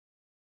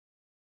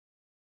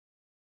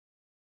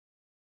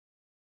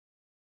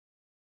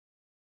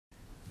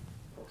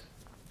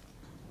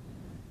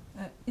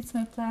It's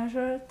my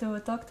pleasure to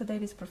talk today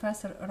with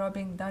Professor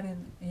Робін Дарлінг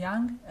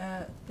Янг,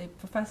 the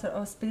Professor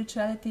of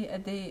Spirituality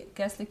at the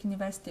Catholic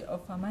University of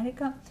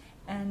America.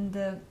 And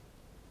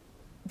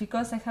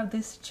because I have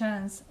this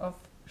chance of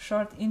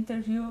short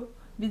interview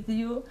with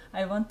you,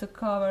 I want to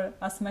cover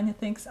as many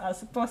things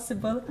as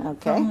possible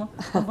from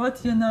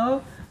what you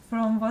know,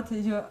 from what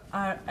you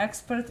are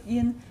expert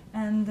in.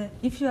 And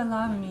if you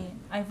allow me,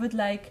 I would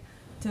like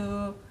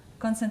to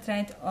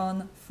concentrate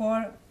on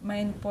 4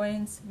 main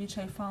points which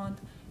I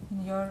found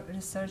in your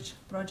research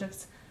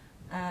projects,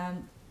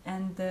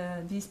 and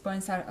these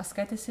points are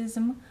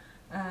asceticism,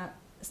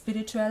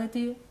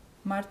 spirituality,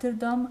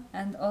 martyrdom,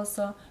 and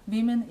also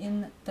women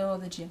in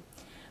theology.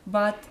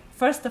 But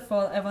first of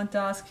all, I want to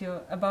ask you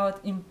about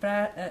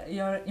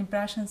your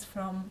impressions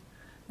from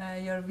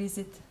your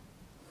visit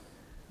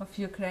of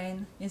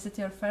Ukraine. Is it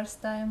your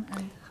first time,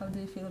 and how do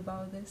you feel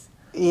about this?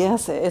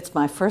 Yes, it's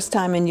my first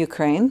time in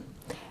Ukraine,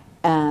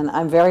 and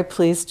I'm very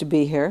pleased to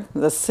be here.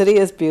 The city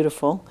is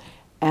beautiful,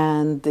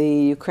 and the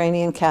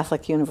Ukrainian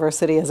Catholic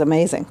University is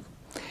amazing.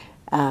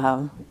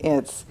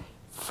 It's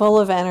full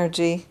of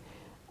energy,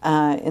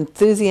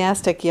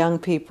 enthusiastic young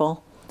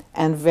people,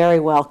 and very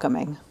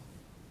welcoming.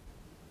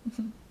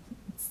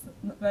 It's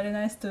very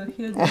nice to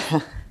hear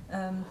that.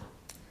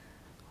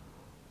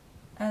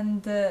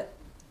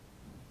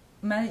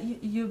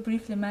 You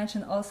briefly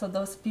mentioned also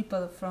those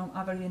people from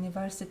our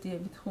university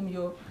with whom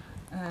you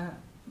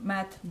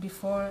met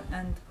before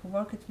and who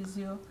worked with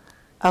you.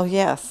 Oh,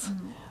 yes.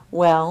 Mm-hmm.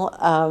 Well,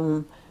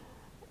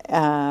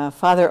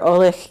 Father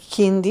Oleg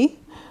Kindi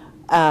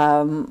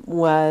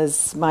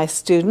was my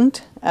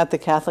student at the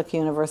Catholic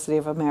University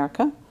of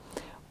America,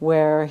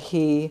 where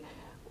he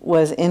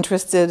was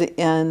interested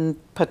in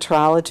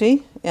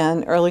patrology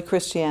and early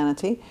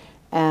Christianity,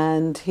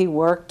 and he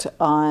wrote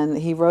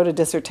a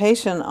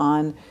dissertation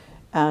on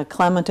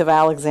Clement of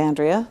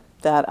Alexandria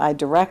that I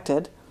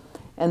directed.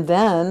 And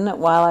then,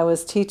 while I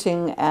was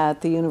teaching at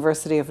the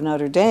University of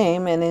Notre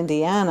Dame in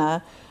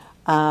Indiana,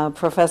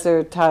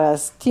 Professor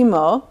Taras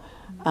Timo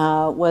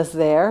was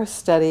there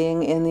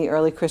studying in the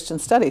Early Christian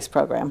Studies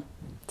program.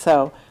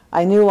 So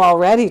I knew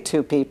already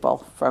 2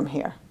 people from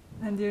here.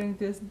 And during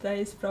these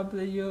days,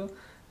 probably you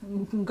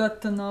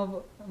got to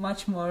know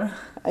much more.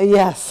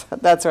 Yes,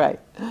 that's right.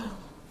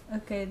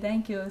 Okay,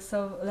 thank you.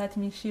 So let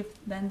me shift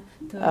then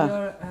to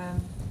your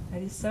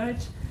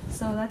research.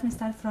 So let me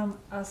start from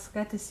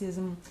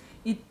asceticism.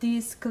 It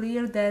is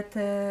clear that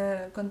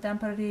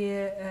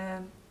contemporary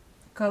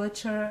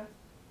culture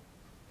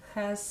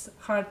has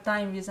hard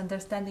time with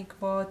understanding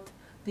what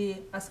the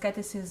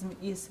asceticism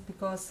is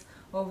because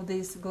of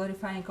this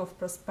glorifying of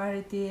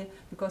prosperity,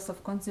 because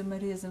of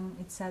consumerism,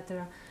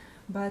 etc.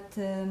 But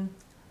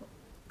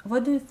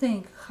what do you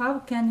think? How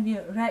can we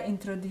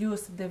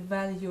reintroduce the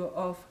value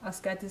of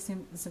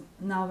asceticism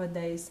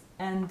nowadays?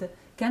 And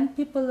can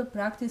people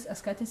practice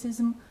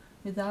asceticism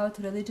without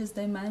religious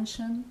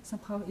dimension,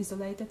 somehow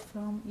isolated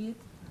from it?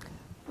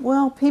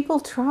 Well, people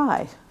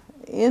try.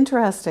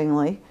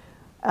 Interestingly,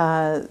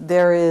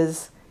 there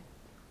is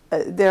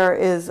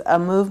a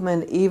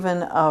movement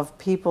even of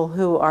people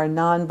who are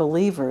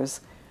non-believers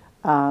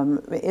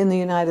in the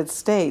United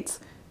States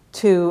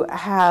to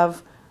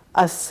have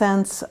a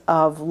sense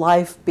of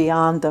life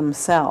beyond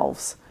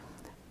themselves.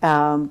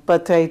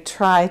 But they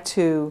try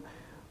to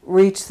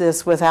reach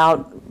this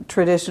without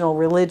traditional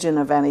religion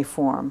of any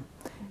form.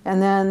 And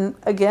then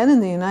again in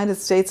the United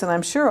States, and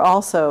I'm sure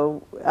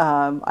also,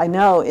 I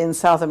know in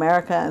South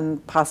America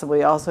and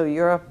possibly also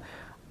Europe,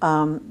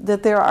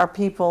 that there are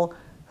people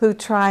who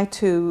try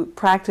to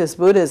practice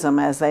Buddhism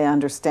as they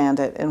understand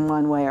it in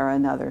one way or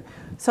another.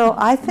 So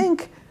I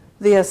think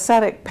the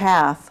ascetic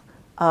path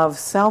of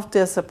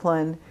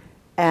self-discipline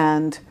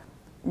and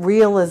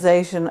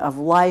realization of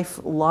life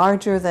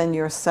larger than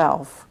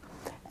yourself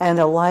and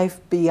a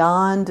life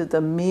beyond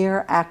the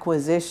mere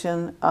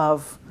acquisition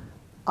of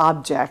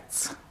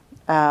objects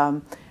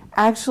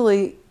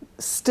actually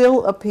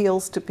still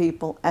appeals to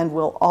people and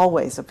will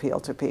always appeal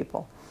to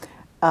people.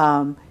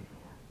 In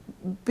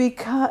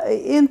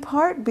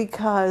part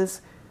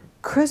because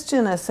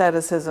Christian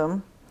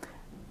asceticism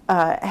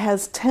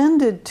has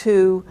tended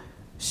to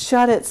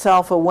shut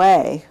itself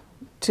away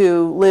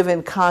to live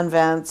in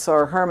convents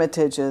or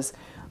hermitages.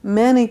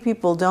 Many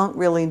people don't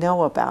really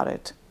know about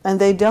it, and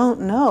they don't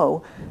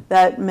know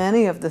that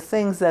many of the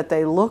things that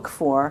they look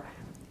for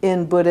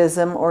in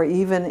Buddhism or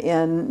even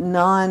in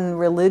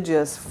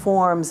non-religious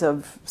forms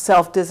of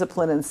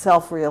self-discipline and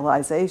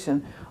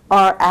self-realization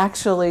are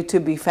actually to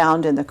be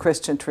found in the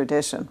Christian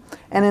tradition.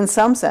 And in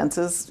some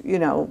senses,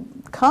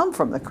 come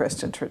from the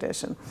Christian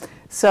tradition.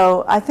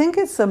 So I think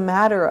it's in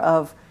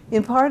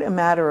part a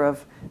matter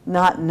of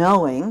not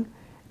knowing,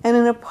 and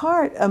in a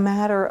part a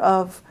matter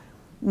of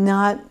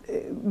not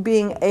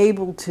being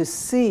able to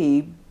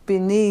see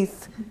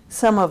beneath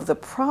some of the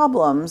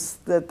problems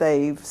that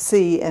they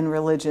see in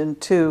religion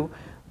to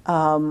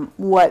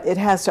what it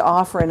has to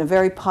offer in a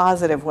very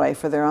positive way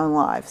for their own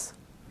lives.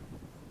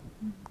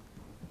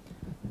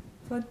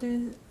 What do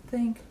you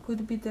think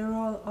could be the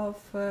role of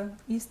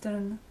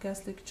Eastern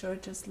Catholic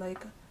churches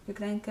like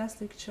Ukrainian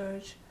Catholic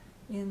Church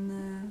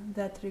in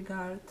that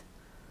regard?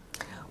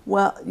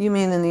 Well, you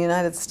mean in the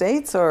United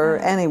States or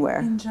anywhere?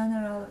 In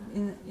general,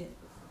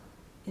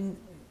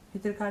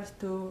 with regard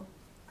to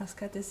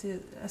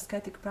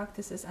ascetic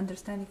practices,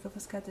 understanding of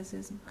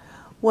asceticism.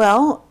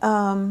 Well,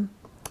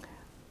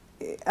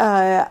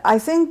 I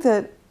think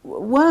that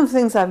one of the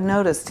things I've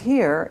noticed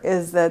here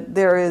is that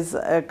there is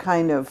a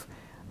kind of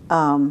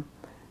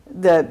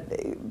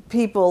that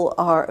people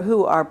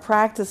who are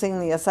practicing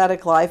the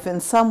ascetic life in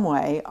some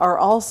way are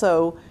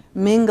also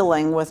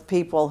mingling with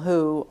people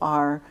who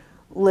are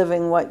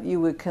living what you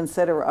would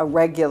consider a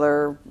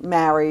regular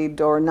married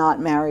or not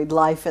married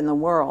life in the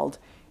world.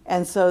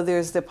 And so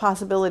there's the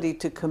possibility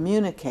to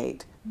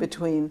communicate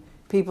between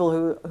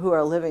people who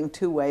are living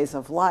two ways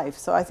of life.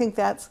 So I think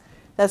that's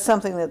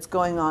something that's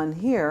going on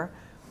here.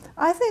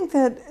 I think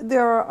that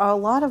there are a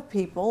lot of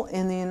people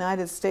in the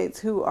United States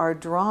who are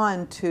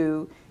drawn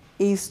to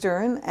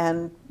Eastern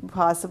and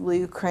possibly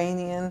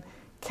Ukrainian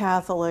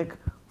Catholic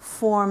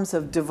forms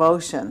of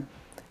devotion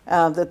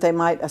that they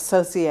might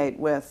associate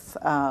with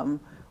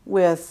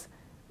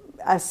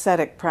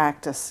ascetic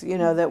practice, you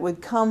know, that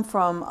would come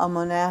from a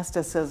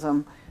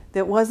monasticism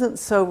that wasn't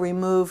so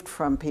removed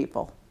from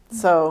people.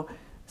 So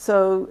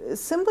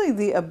simply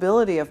the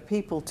ability of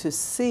people to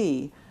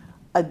see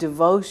a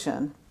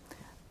devotion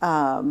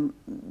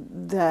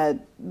that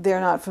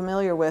they're not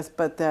familiar with,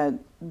 but that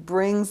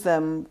brings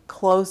them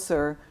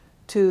closer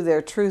to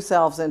their true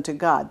selves and to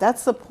God.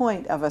 That's the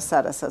point of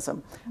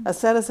asceticism.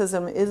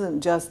 Asceticism isn't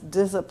just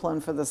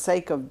discipline for the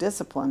sake of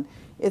discipline,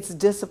 it's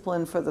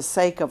discipline for the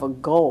sake of a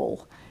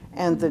goal.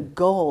 And the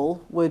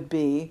goal would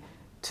be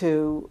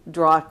to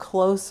draw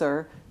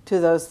closer to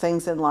those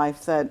things in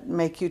life that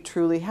make you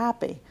truly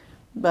happy.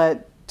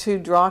 But to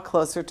draw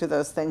closer to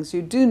those things,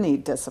 you do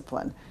need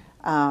discipline.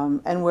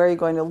 And where are you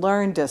going to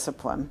learn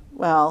discipline?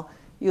 Well,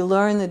 you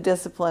learn the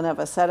discipline of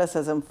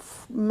asceticism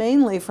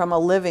mainly from a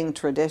living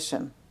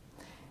tradition.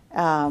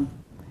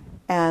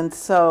 And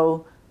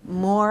so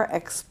more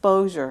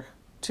exposure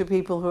to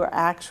people who are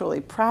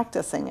actually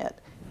practicing it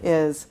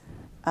is,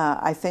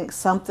 I think,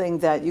 something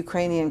that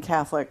Ukrainian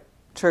Catholic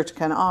Church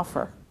can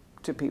offer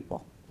to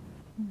people.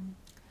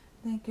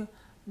 Thank you.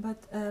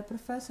 But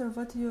Professor,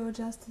 what you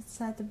just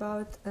said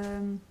about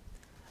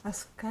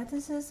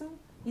asceticism,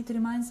 it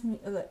reminds me,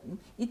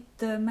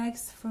 it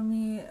makes for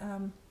me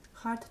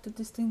hard to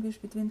distinguish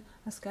between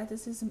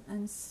asceticism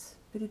and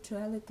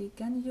spirituality.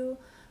 Can you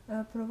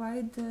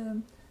provide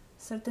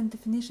certain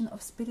definition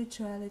of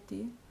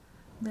spirituality,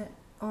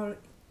 or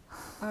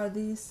are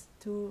these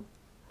two?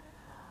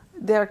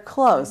 They're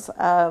close.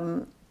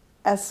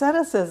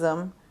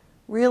 Asceticism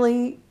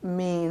really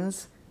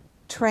means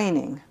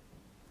training.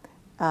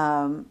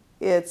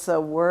 It's a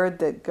word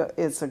that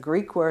it's a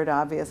Greek word,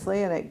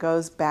 obviously, and it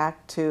goes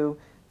back to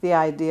the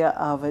idea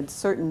of a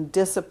certain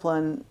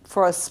discipline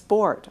for a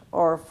sport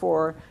or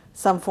for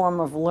some form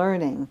of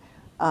learning.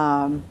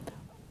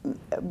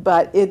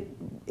 But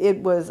it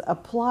was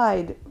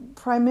applied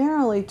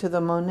primarily to the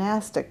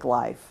monastic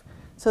life,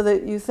 so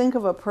that you think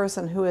of a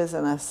person who is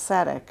an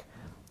ascetic,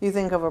 you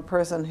think of a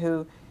person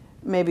who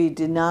maybe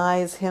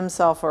denies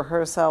himself or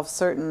herself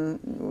certain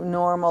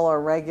normal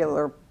or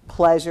regular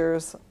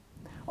pleasures,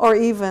 or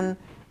even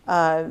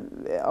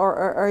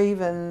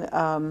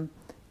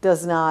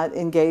does not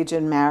engage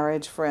in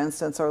marriage, for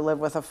instance, or live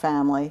with a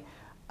family.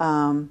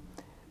 And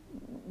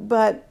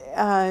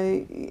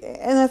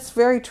that's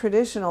very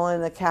traditional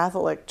in the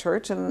Catholic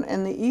Church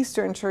and the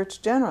Eastern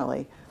Church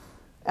generally.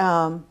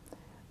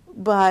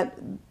 But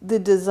the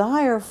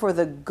desire for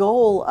the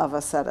goal of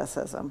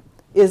asceticism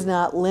is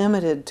not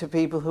limited to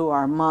people who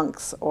are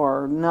monks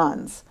or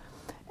nuns.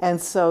 And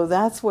so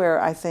that's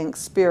where I think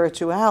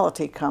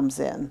spirituality comes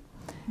in,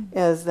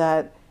 is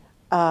that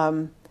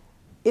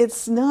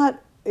it's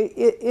not,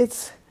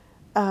 it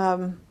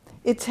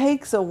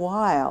takes a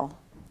while,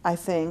 I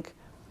think,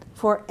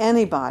 for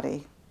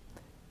anybody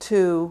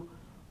to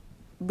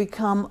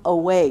become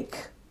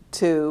awake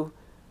to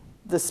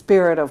the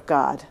Spirit of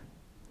God.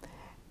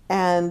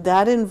 And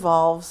that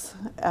involves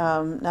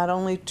not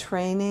only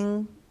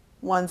training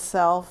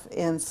oneself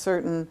in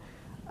certain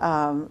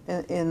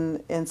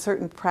in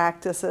certain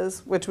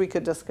practices, which we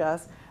could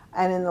discuss,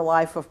 and in the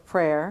life of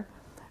prayer,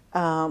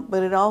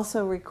 but it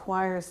also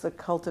requires the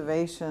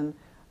cultivation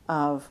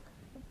of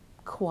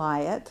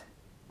quiet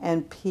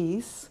and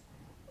peace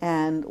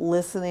and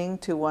listening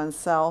to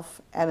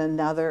oneself and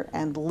another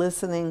and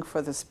listening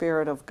for the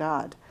Spirit of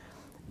God.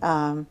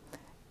 And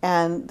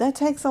that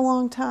takes a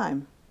long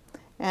time,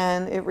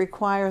 and it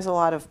requires a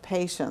lot of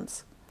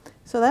patience.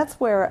 So that's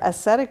where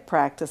ascetic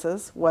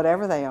practices,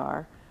 whatever they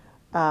are,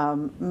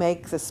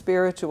 make the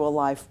spiritual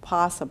life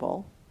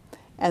possible,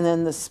 and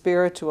then the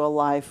spiritual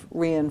life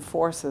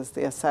reinforces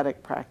the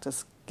ascetic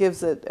practice,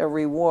 gives it a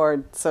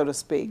reward, so to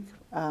speak.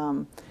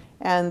 And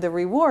the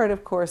reward,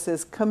 of course,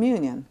 is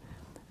communion,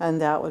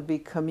 and that would be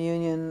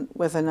communion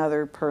with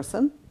another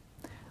person,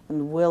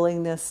 and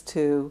willingness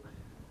to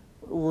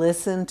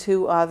listen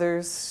to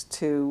others,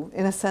 to,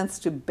 in a sense,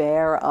 to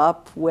bear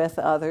up with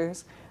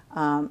others,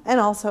 and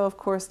also, of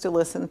course, to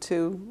listen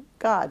to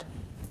God.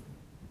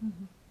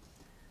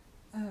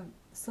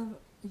 So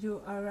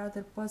you are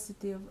rather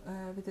positive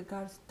with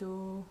regard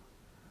to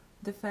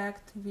the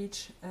fact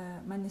which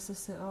many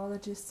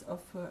sociologists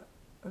of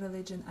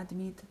religion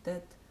admit,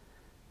 that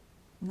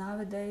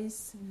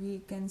nowadays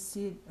we can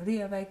see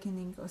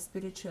reawakening of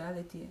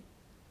spirituality,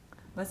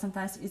 but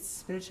sometimes it's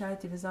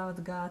spirituality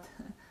without God.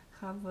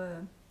 How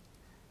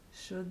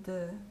should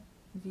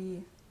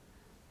we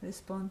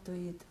respond to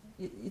it?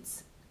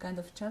 It's kind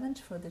of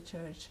challenge for the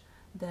church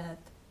that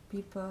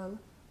people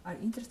are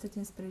interested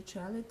in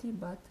spirituality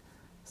but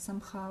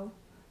somehow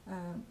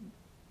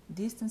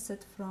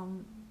distanced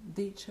from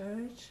the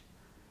church,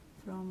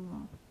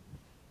 from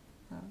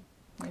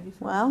maybe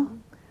from... Well,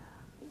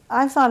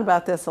 I've thought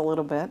about this a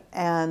little bit,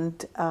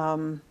 and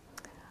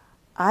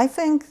I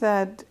think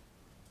that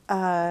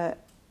a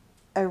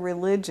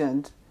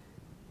religion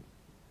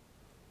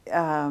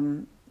that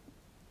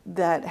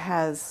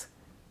has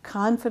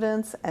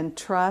confidence and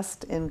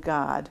trust in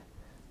God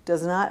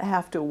does not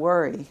have to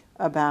worry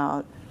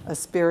about a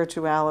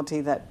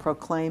spirituality that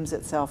proclaims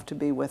itself to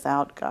be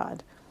without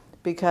God,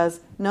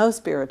 because no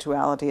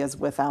spirituality is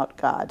without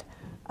God.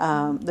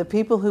 The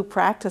people who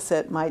practice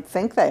it might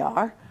think they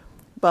are,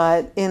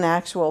 but in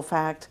actual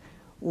fact,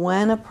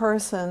 when a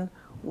person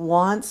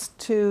wants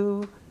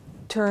to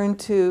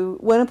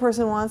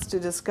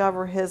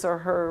discover his or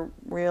her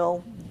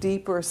real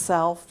deeper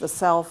self, the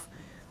self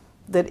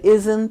that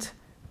isn't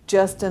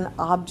just an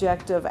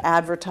object of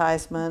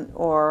advertisement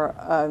or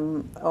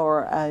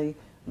a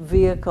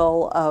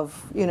vehicle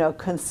of,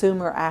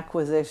 consumer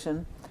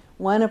acquisition,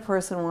 when a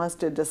person wants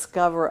to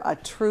discover a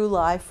true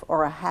life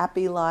or a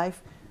happy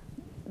life,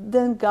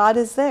 then God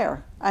is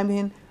there. I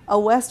mean, a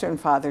Western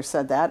father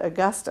said that,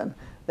 Augustine,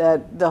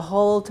 that the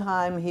whole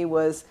time he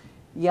was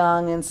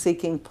young and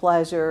seeking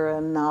pleasure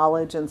and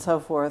knowledge and so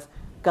forth,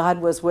 God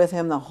was with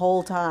him the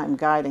whole time,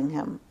 guiding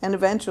him. And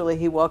eventually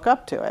he woke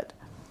up to it.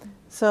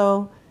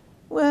 So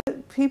we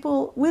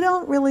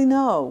don't really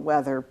know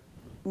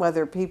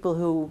whether people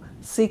who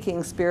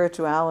seeking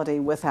spirituality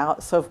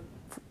without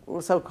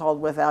so-called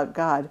without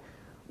God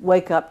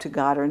wake up to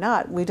God or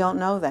not. We don't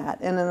know that.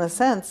 And in a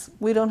sense,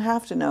 we don't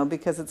have to know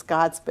because it's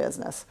God's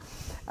business.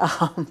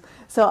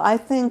 So I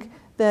think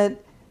that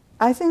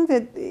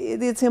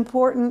it's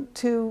important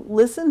to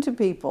listen to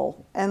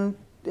people and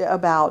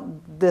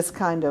about this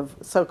kind of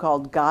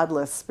so-called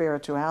godless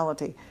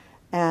spirituality,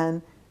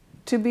 and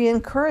to be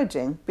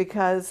encouraging,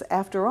 because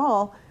after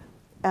all,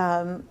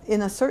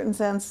 in a certain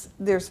sense,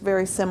 there's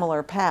very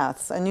similar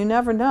paths, and you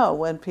never know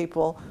when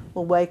people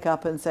will wake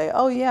up and say,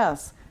 oh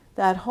yes,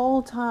 that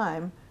whole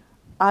time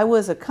I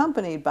was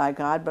accompanied by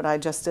God, but I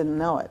just didn't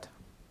know it.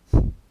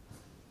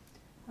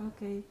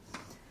 Okay.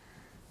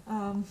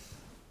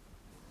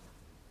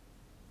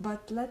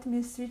 But let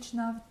me switch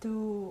now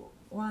to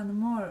one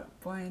more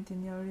point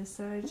in your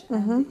research,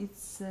 and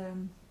it's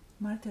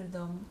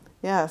martyrdom.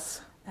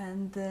 Yes.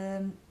 And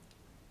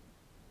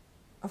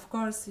of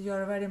course,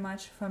 you're very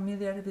much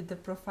familiar with the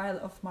profile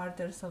of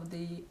martyrs of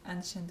the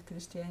ancient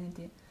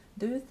Christianity.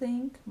 Do you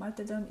think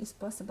martyrdom is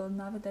possible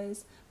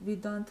nowadays? We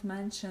don't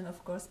mention,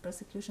 of course,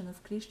 persecution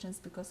of Christians,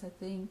 because I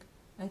think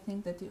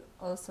that you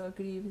also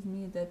agree with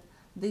me that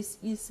this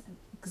is an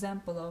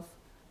example of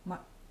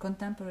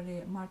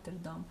contemporary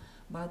martyrdom.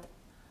 But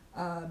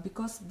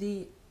because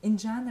in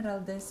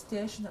general the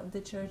situation of the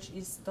church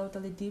is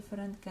totally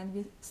different, can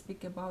we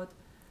speak about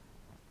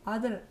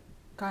other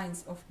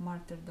kinds of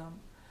martyrdom?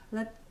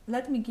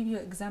 Let me give you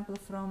an example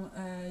from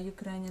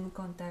Ukrainian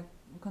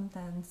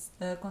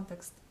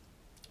context.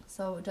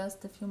 So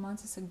just a few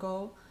months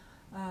ago,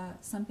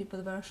 some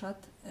people were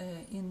shot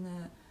in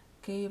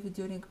Kyiv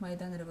during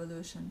Maidan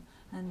revolution,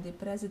 and the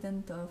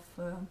president of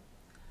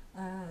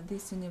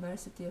this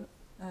university,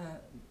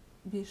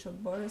 Bishop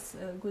Boris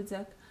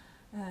Gudziak,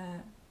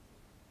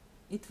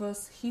 it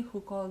was he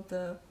who called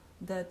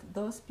that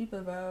those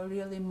people were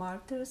really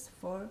martyrs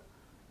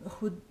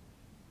who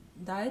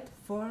died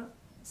for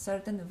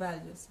certain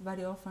values,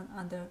 very often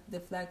under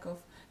the flag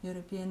of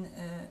European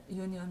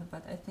Union,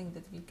 but I think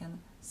that we can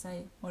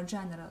say more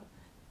general,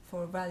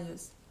 for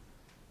values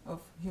of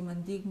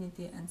human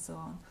dignity and so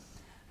on.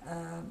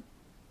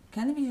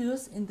 Can we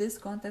use in this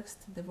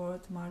context the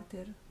word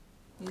martyr?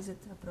 Is it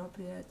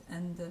appropriate?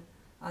 And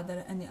are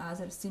there any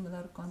other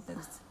similar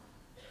contexts?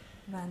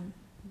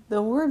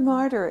 The word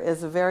martyr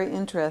is a very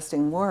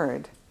interesting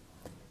word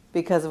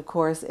because, of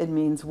course, it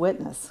means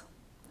witness.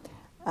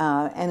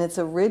 And its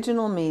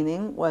original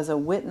meaning was a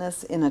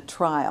witness in a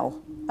trial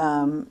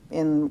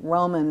in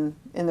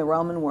the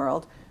Roman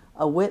world,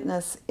 a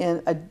witness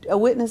in a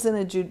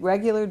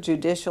regular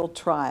judicial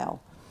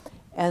trial.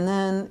 And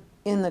then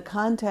in the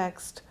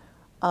context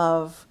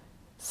of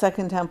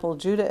Second Temple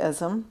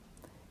Judaism,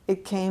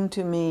 it came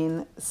to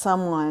mean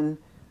someone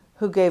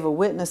who gave a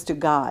witness to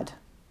God,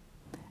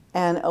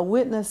 and a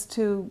witness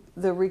to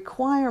the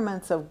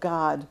requirements of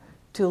God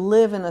to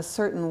live in a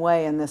certain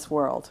way in this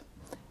world.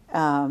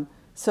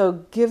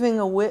 So giving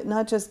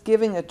not just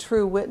giving a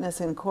true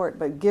witness in court,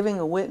 but giving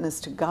a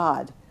witness to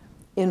God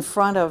in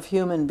front of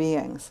human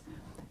beings.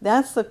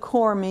 That's the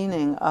core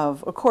meaning a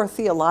core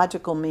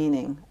theological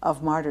meaning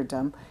of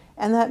martyrdom.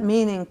 And that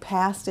meaning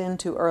passed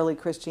into early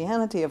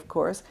Christianity, of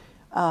course,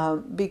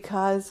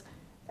 because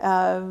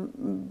of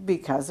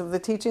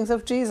the teachings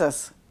of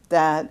Jesus,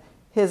 that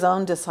his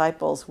own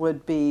disciples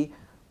would be,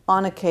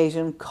 on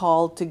occasion,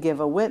 called to give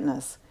a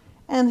witness.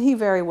 And he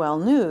very well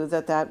knew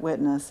that that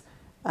witness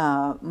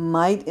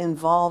might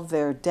involve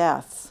their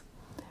deaths.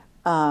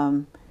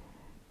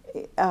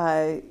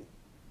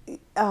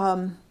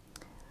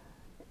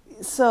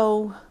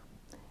 So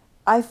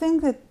I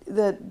think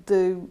that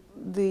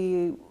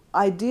the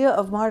idea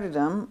of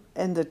martyrdom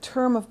and the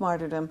term of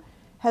martyrdom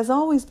has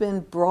always been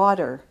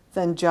broader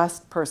than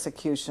just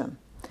persecution.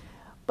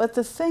 But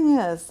the thing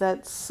is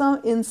that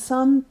in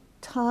some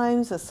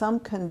times or some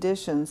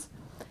conditions,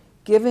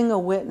 giving a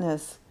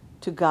witness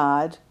to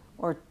God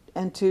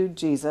and to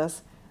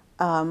Jesus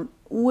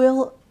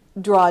will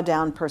draw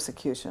down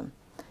persecution,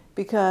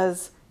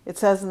 because it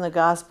says in the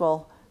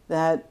gospel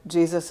that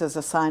Jesus is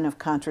a sign of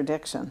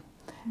contradiction.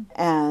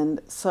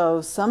 And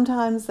so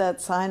sometimes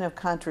that sign of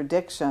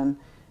contradiction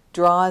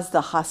draws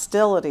the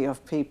hostility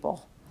of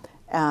people.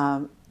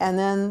 And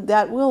then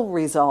that will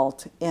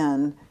result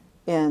in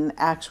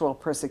actual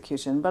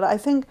persecution. But I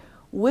think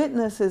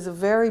witness is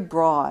very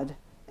broad,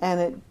 and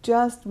it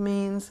just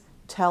means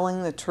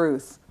telling the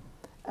truth.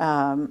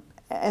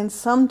 And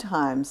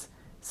sometimes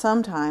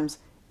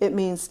it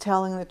means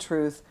telling the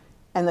truth,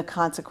 and the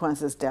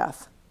consequence is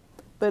death.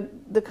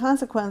 But the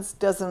consequence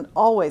doesn't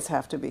always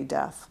have to be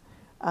death.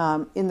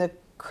 In the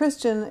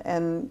Christian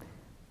and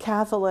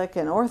Catholic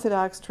and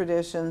Orthodox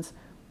traditions,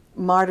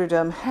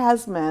 martyrdom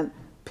has meant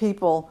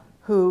people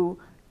who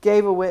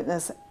gave a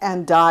witness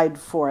and died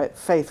for it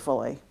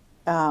faithfully.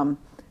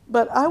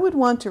 But I would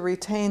want to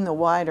retain the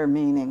wider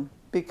meaning,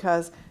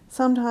 because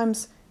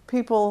sometimes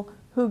people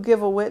who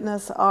give a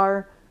witness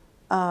they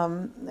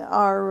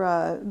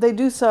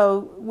do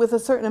so with a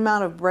certain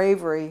amount of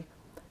bravery,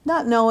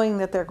 not knowing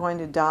that they're going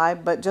to die,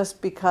 but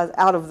just because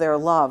out of their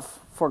love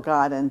for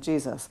God and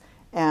Jesus.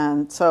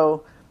 And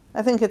so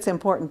I think it's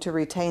important to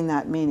retain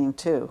that meaning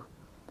too.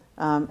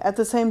 At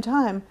the same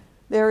time,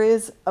 there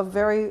is a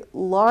very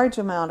large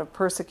amount of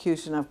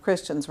persecution of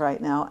Christians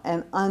right now,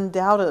 and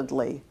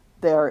undoubtedly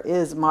there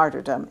is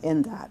martyrdom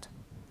in that.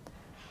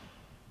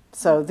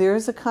 So there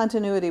is a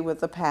continuity with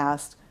the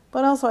past,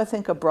 but also I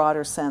think a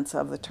broader sense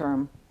of the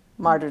term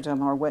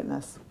martyrdom or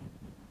witness.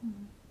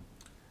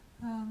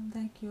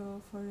 Thank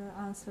you for your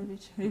answer,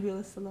 which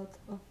reveals a lot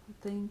of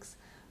things.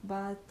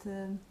 But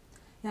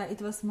yeah,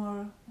 it was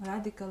more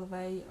radical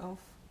way of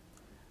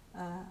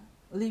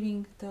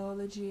living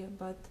theology.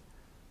 But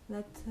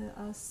let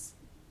us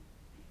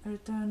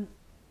return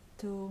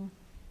to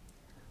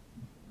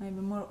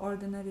maybe more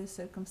ordinary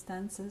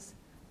circumstances,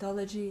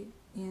 theology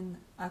in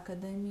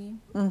academia,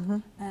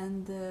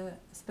 and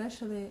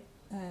especially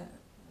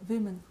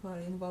women who are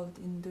involved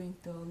in doing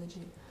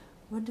theology.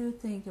 What do you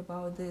think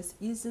about this?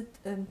 Is it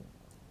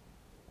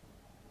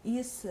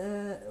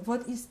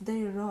what is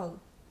their role?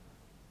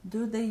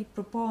 Do they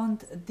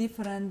propound a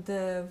different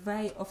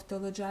way of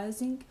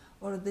theologizing,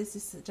 or this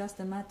is just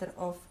a matter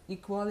of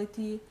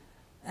equality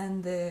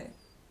and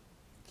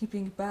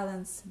keeping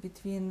balance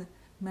between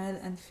male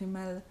and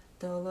female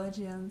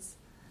theologians?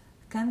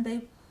 Can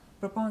they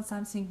propound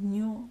something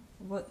new?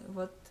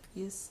 What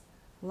is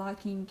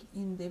lacking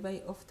in the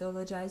way of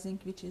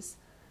theologizing, which is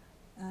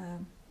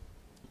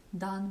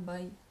done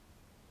by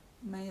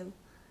male?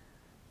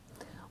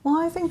 Well,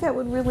 I think that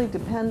would really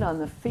depend on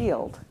the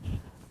field.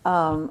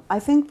 I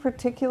think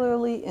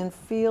particularly in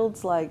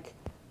fields like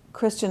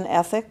Christian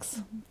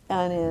ethics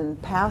and in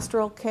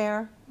pastoral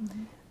care,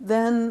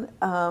 then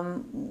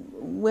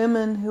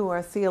women who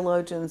are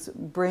theologians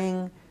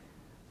bring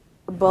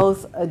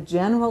both a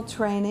general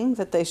training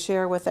that they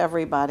share with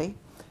everybody,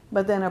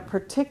 but then a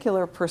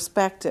particular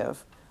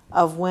perspective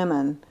of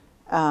women.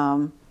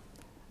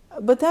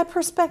 But that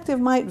perspective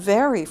might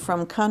vary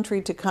from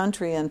country to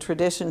country and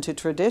tradition to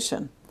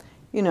tradition.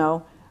 You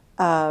know,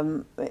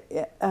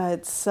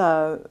 it's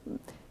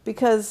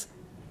because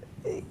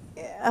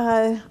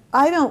I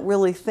don't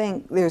really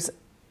think there's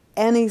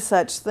any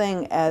such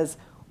thing as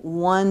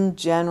one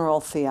general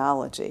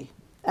theology.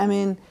 I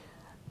mean,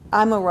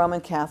 I'm a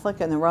Roman Catholic,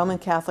 and the Roman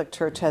Catholic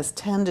Church has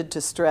tended to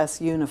stress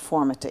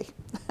uniformity.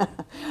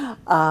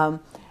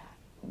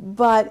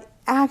 But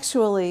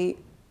actually,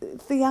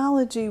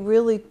 theology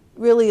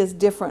really is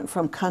different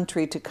from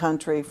country to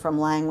country, from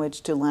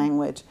language to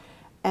language.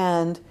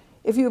 And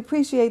if you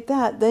appreciate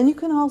that, then you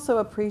can also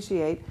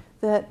appreciate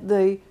that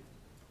the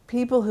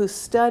people who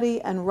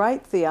study and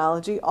write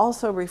theology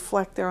also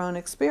reflect their own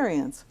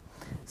experience.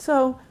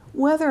 So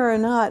whether or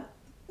not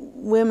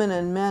women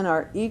and men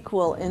are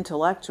equal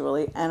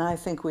intellectually, and I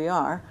think we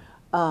are,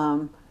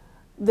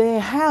 they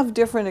have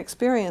different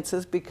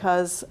experiences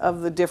because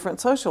of the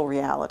different social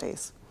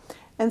realities.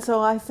 And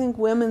so I think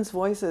women's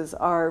voices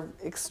are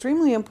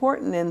extremely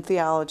important in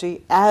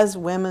theology as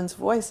women's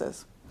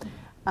voices.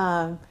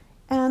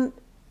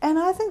 And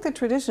I think the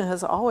tradition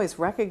has always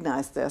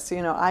recognized this.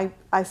 You know,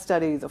 I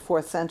study the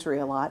 4th century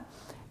a lot,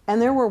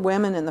 and there were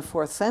women in the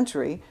 4th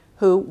century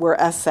who were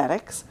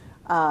ascetics,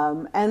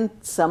 and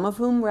some of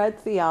whom read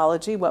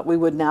theology, what we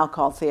would now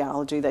call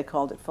theology, they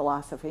called it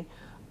philosophy,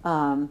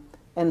 and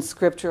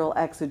scriptural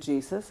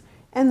exegesis.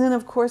 And then,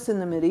 of course, in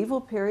the medieval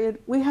period,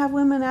 we have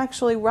women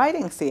actually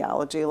writing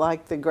theology,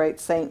 like the great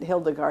Saint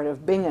Hildegard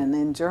of Bingen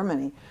in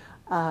Germany.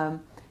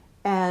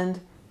 And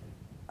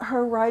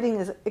her writing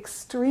is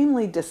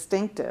extremely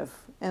distinctive,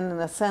 and in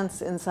a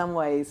sense, in some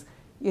ways,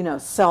 you know,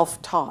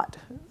 self-taught,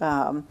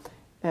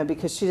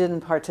 because she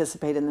didn't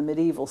participate in the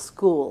medieval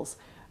schools.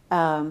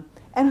 And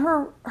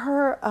her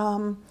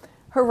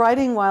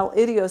writing, while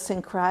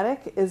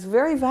idiosyncratic, is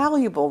very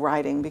valuable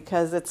writing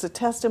because it's a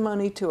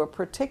testimony to a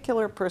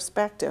particular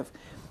perspective.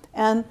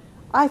 And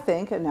I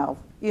think, and now,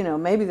 you know,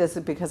 maybe this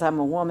is because I'm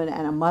a woman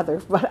and a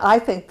mother, but I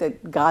think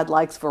that God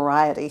likes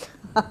variety.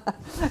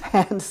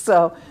 And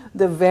so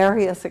the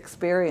various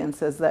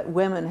experiences that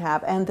women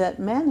have and that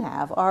men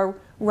have are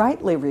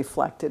rightly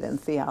reflected in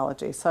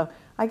theology. So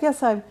I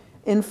guess I'm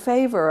in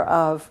favor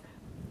of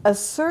a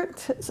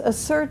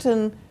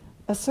certain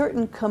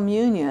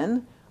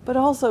communion, but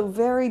also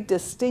very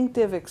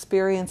distinctive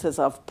experiences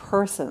of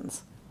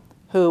persons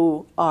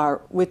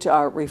which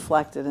are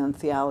reflected in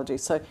theology.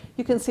 So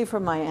you can see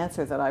from my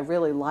answer that I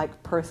really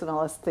like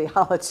personalist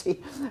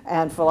theology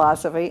and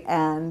philosophy,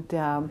 and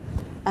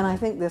I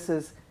think this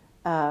is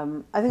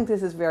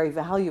very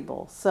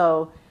valuable.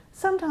 So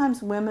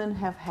sometimes women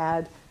have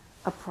had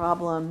a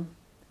problem,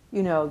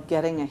 you know,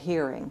 getting a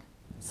hearing.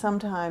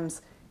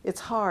 Sometimes it's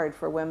hard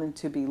for women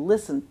to be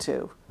listened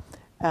to.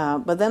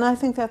 But then I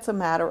think that's a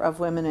matter of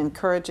women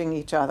encouraging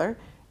each other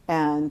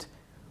and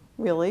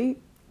really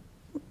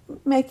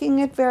making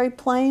it very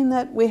plain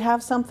that we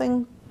have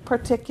something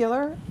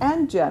particular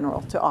and general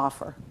to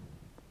offer.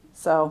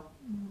 So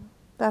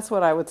that's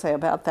what I would say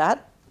about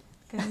that.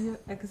 Can you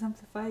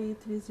exemplify it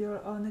with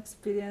your own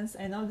experience?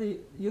 I know that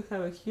you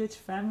have a huge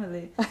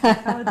family.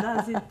 How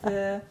does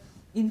it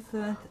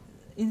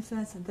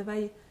influence the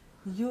way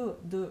you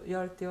do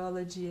your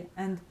theology,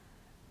 and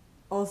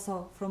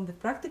also from the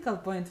practical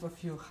point of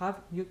view, how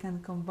you can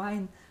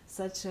combine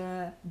such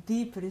a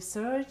deep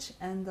research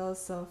and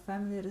also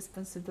family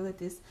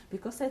responsibilities?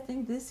 Because I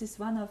think this is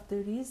one of the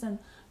reasons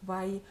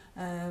why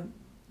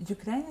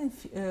Ukrainian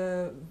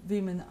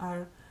women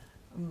are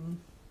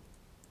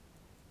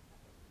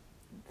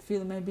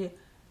feel maybe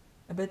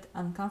a bit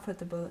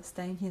uncomfortable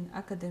staying in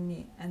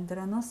academy, and there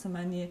are not so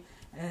many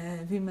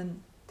women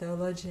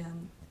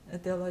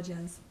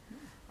theologians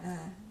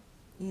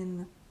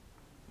in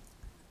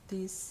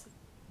this,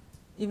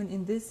 even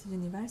in this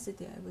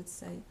university, I would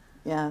say.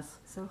 Yes.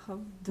 So how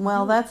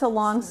well, that's a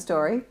long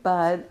story,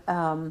 but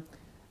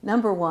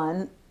number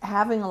one,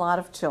 having a lot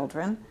of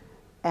children,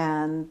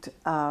 and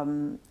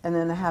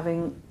then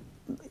having,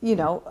 you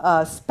know,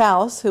 a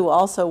spouse who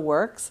also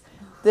works.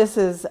 This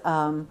is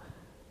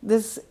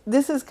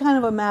this is kind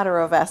of a matter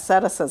of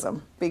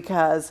asceticism,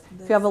 because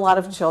if you have a lot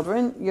of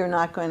children, you're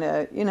not going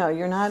to, you know,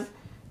 you're not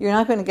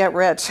going to get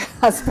rich,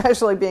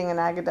 especially being an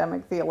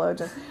academic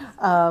theologian.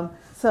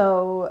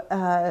 So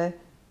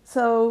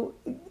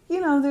you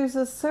know, there's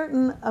a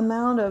certain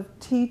amount of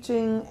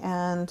teaching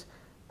and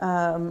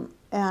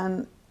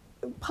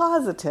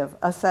positive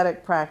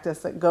ascetic practice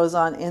that goes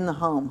on in the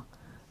home,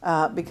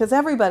 because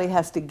everybody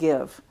has to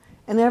give,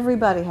 and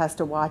everybody has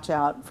to watch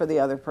out for the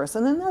other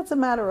person, and that's a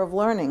matter of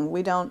learning.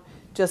 We don't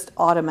just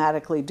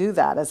automatically do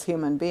that as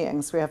human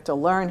beings. We have to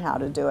learn how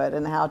to do it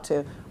and how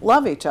to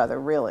love each other,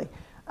 really.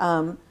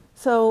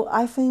 So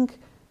I think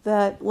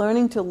that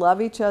learning to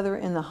love each other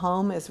in the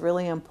home is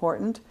really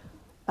important,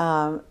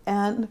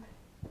 and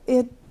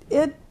it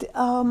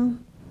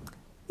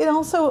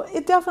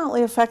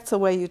definitely affects the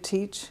way you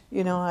teach.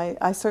 You know,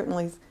 I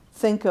certainly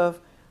think of,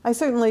 I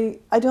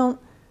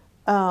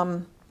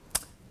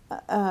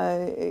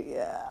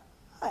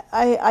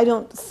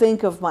don't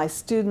think of my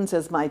students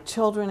as my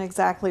children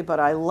exactly, but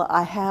I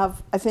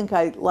think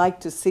I like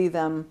to see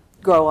them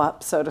grow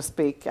up, so to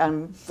speak.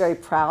 I'm very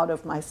proud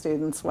of my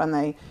students when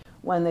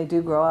they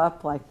do grow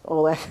up, like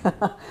Oleg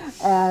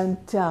and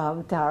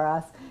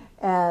Taras,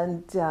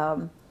 and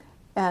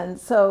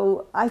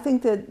so I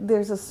think that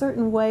there's a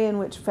certain way in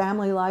which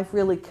family life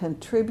really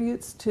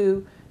contributes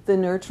to the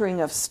nurturing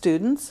of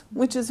students,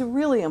 which is a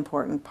really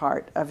important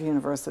part of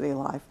university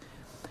life.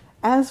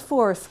 As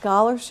for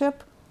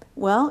scholarship,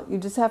 well, you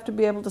just have to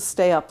be able to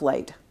stay up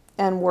late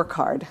and work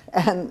hard,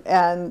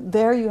 and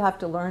there you have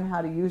to learn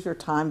how to use your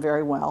time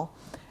very well.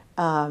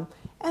 And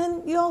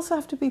you also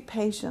have to be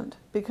patient,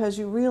 because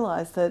you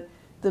realize that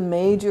the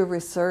major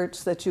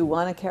research that you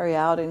want to carry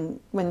out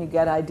when you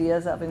get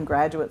ideas of in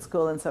graduate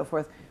school and so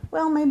forth,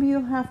 well, maybe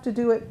you'll have to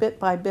do it bit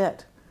by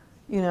bit.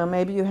 You know,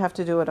 maybe you have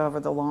to do it over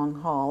the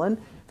long haul.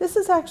 And this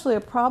is actually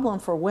a problem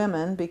for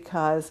women,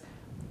 because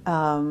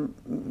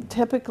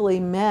typically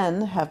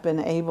men have been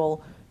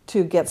able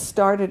to get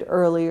started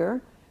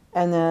earlier,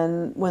 and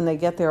then when they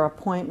get their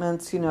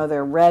appointments, you know,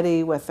 they're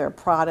ready with their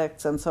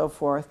products and so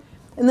forth.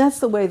 And that's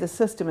the way the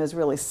system is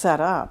really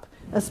set up.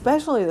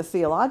 Especially the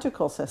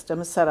theological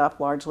system is set up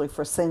largely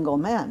for single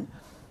men.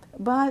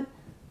 But,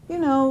 you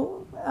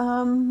know,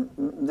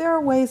 there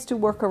are ways to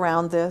work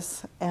around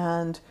this,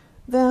 and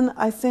then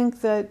I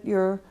think that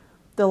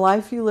the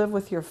life you live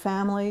with your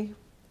family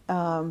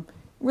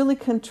really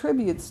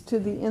contributes to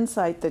the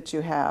insight that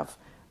you have,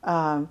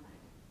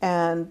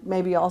 and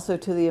maybe also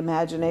to the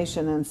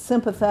imagination and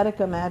sympathetic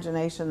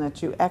imagination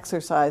that you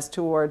exercise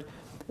toward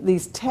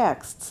these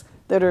texts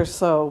that are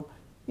so,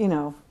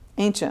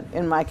 ancient.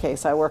 In my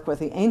case, I work with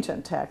the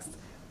ancient texts.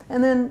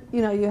 And then,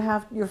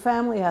 your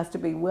family has to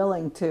be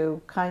willing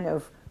to kind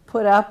of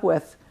put up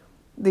with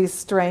these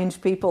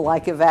strange people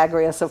like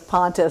Evagrius of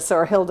Pontus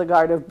or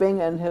Hildegard of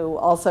Bingen who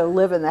also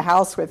live in the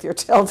house with your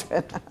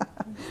children.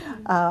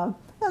 And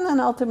then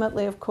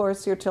ultimately, of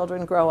course, your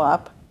children grow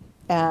up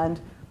and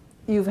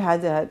you've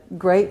had that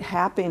great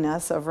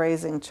happiness of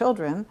raising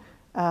children,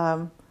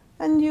 and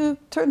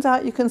turns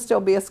out you can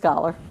still be a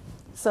scholar.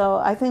 So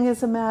I think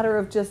it's a matter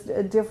of just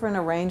a different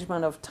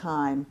arrangement of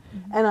time.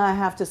 Mm-hmm. And I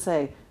have to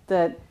say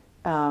that,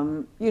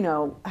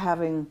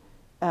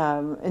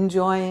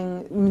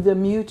 enjoying the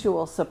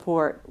mutual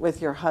support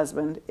with your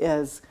husband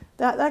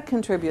that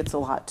contributes a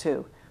lot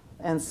too.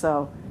 And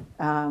so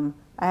I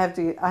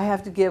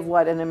have to give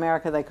what in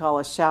America they call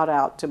a shout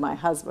out to my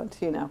husband.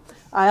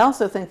 I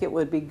also think it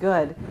would be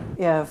good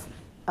if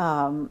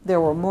there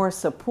were more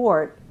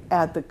support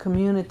at the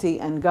community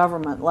and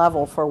government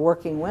level for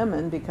working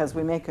women, because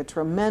we make a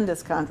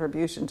tremendous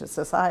contribution to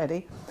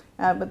society,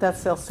 but that's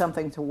still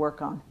something to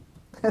work on.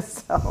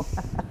 So,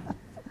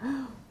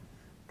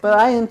 but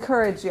I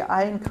encourage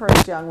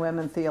young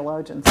women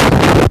theologians,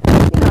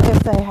 if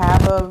they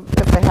have a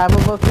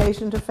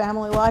vocation to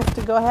family life,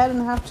 to go ahead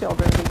and have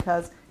children,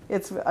 because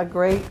it's a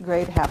great,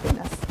 great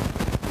happiness.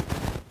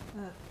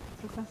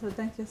 Professor,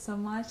 thank you so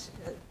much.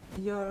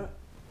 Your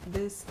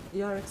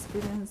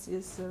experience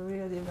is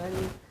really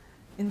very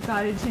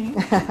encouraging,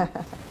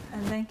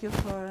 and thank you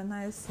for a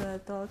nice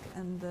talk,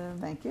 and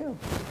thank you.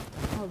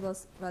 All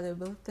those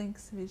valuable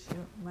things which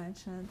you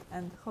mentioned,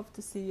 and hope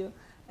to see you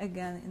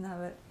again in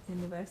our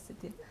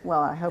university.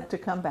 Well, I hope to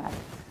come back.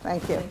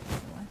 Thank you. Thank you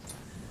so much.